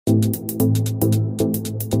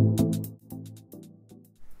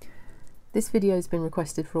This video has been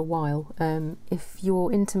requested for a while. If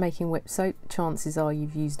you're into making whip soap, chances are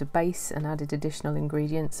you've used a base and added additional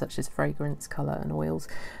ingredients such as fragrance, colour and oils.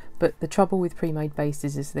 But the trouble with pre-made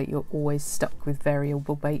bases is that you're always stuck with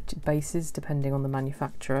variable bases depending on the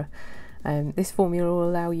manufacturer. This formula will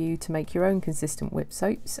allow you to make your own consistent whip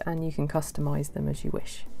soaps, and you can customise them as you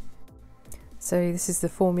wish. So this is the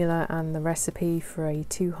formula and the recipe for a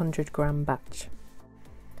 200 gram batch.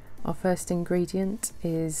 Our first ingredient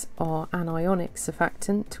is our anionic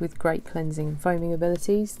surfactant with great cleansing and foaming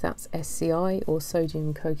abilities. That's SCI, or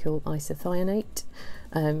sodium cocyl isethionate.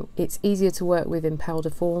 It's easier to work with in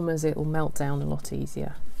powder form as it will melt down a lot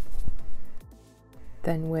easier.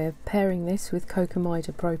 Then we're pairing this with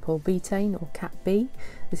cocamide propyl betaine, or CAP-B.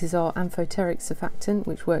 This is our amphoteric surfactant,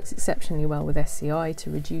 which works exceptionally well with SCI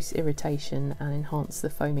to reduce irritation and enhance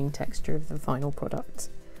the foaming texture of the final product.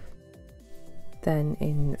 Then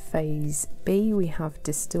in phase B we have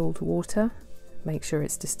distilled water. Make sure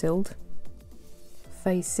it's distilled.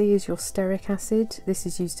 Phase C is your stearic acid. This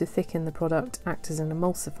is used to thicken the product, act as an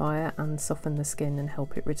emulsifier and soften the skin and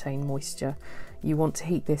help it retain moisture. You want to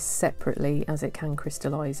heat this separately as it can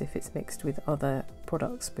crystallise if it's mixed with other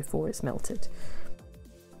products before it's melted.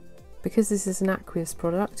 Because this is an aqueous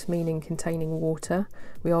product, meaning containing water,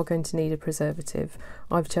 we are going to need a preservative.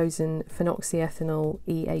 I've chosen phenoxyethanol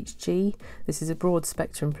EHG. This is a broad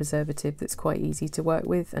spectrum preservative that's quite easy to work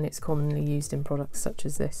with, and it's commonly used in products such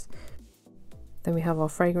as this. Then we have our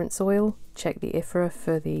fragrance oil. Check the IFRA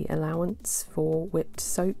for the allowance for whipped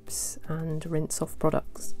soaps and rinse off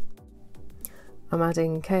products. I'm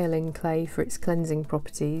adding kaolin clay for its cleansing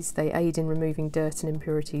properties. They aid in removing dirt and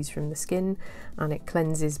impurities from the skin, and it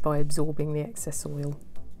cleanses by absorbing the excess oil.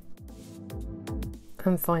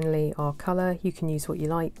 And finally our colour. You can use what you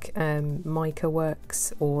like. Mica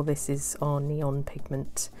works, or this is our neon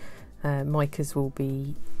pigment. Micas will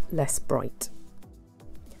be less bright.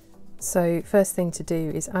 So first thing to do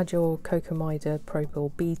is add your cocamide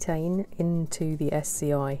propyl betaine into the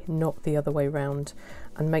SCI, not the other way round,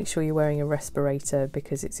 and make sure you're wearing a respirator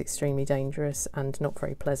because it's extremely dangerous and not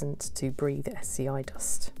very pleasant to breathe SCI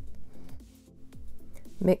dust.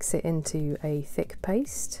 Mix it into a thick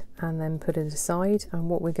paste and then put it aside, and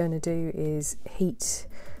what we're going to do is heat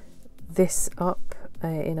this up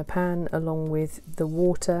in a pan along with the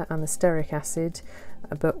water and the stearic acid,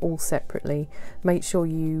 but all separately. Make sure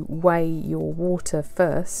you weigh your water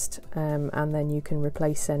first, and then you can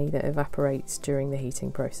replace any that evaporates during the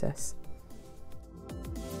heating process.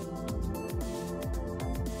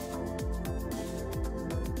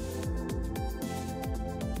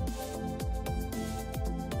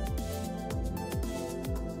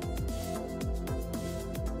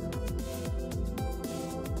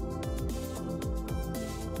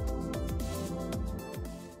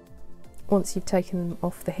 Once you've taken them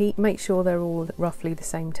off the heat, make sure they're all roughly the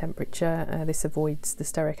same temperature. This avoids the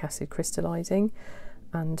stearic acid crystallising,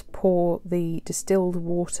 and pour the distilled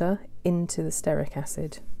water into the stearic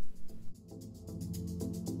acid.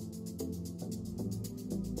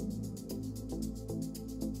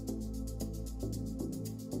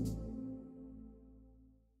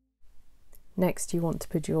 Next you want to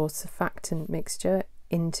put your surfactant mixture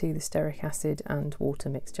into the stearic acid and water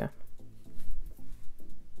mixture.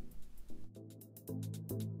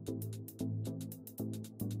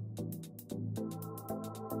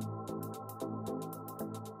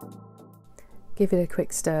 Give it a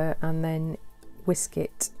quick stir and then whisk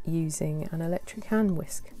it using an electric hand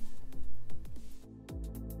whisk.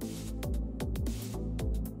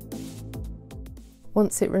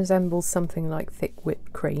 Once it resembles something like thick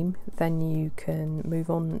whipped cream, then you can move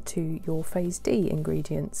on to your phase D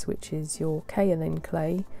ingredients, which is your kaolin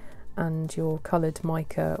clay and your coloured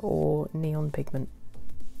mica or neon pigment.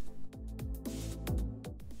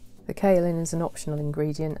 The kaolin is an optional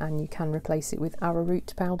ingredient, and you can replace it with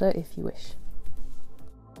arrowroot powder if you wish.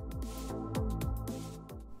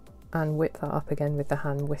 And whip that up again with the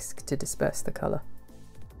hand whisk to disperse the colour.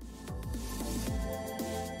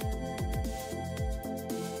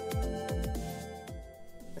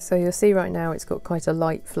 So you'll see right now it's got quite a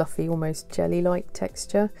light, fluffy, almost jelly-like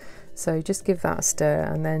texture. So just give that a stir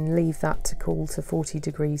and then leave that to cool to 40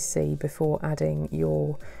 degrees C before adding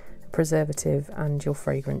your preservative and your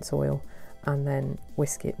fragrance oil, and then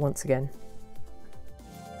whisk it once again.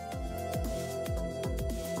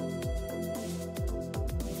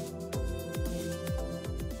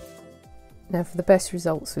 Now for the best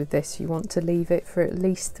results with this, you want to leave it for at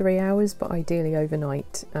least 3 hours, but ideally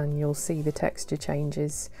overnight, and you'll see the texture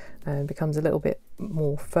changes and becomes a little bit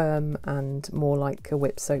more firm and more like a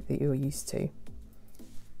whip soap that you're used to.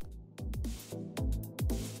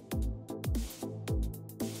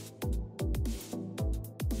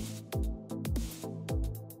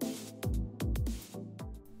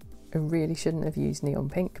 I really shouldn't have used neon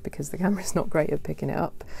pink because the camera's not great at picking it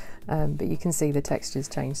up, but you can see the texture's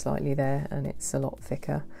changed slightly there and it's a lot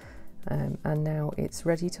thicker, and now it's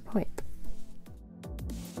ready to pipe.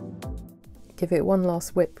 Give it one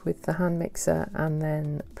last whip with the hand mixer and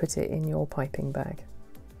then put it in your piping bag,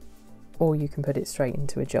 or you can put it straight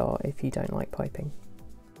into a jar if you don't like piping.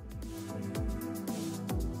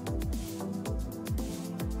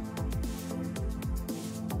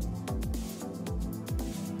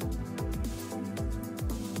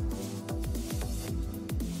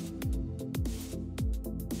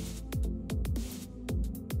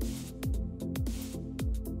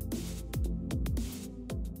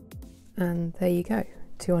 And there you go,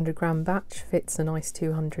 200 gram batch fits a nice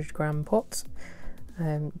 200 gram pot.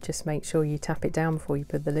 Just make sure you tap it down before you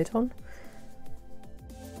put the lid on.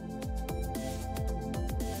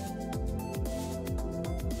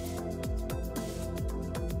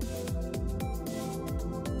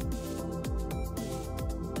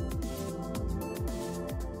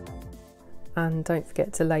 And don't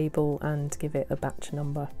forget to label and give it a batch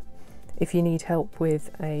number. If you need help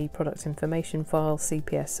with a product information file,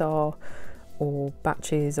 CPSR, or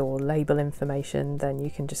batches or label information, then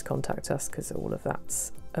you can just contact us because all of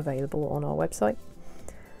that's available on our website.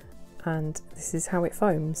 And this is how it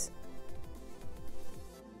foams.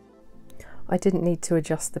 I didn't need to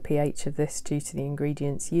adjust the pH of this due to the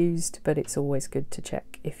ingredients used, but it's always good to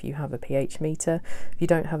check if you have a pH meter. If you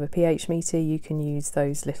don't have a pH meter, you can use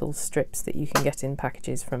those little strips that you can get in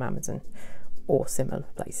packages from Amazon or similar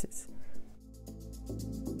places.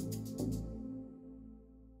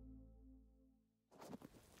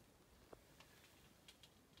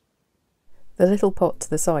 The little pot to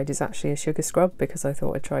the side is actually a sugar scrub because I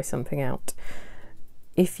thought I'd try something out.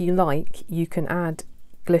 If you like, you can add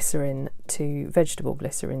glycerin, to vegetable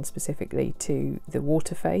glycerin specifically, to the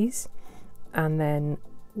water phase, and then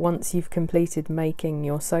once you've completed making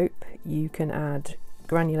your soap, you can add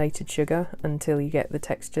granulated sugar until you get the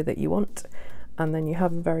texture that you want, and then you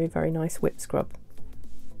have a very, very nice whip scrub.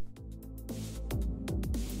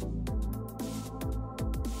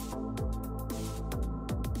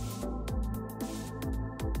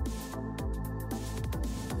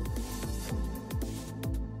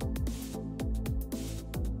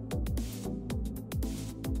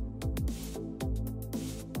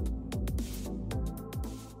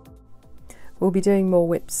 We'll be doing more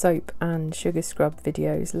whip soap and sugar scrub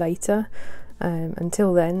videos later.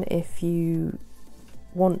 Until then, if you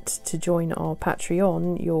want to join our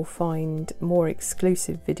Patreon, you'll find more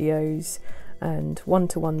exclusive videos and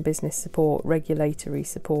one-to-one business support, regulatory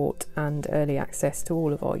support, and early access to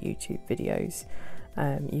all of our YouTube videos.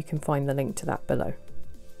 You can find the link to that below.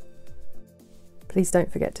 Please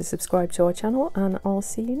don't forget to subscribe to our channel, and I'll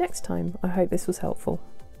see you next time. I hope this was helpful.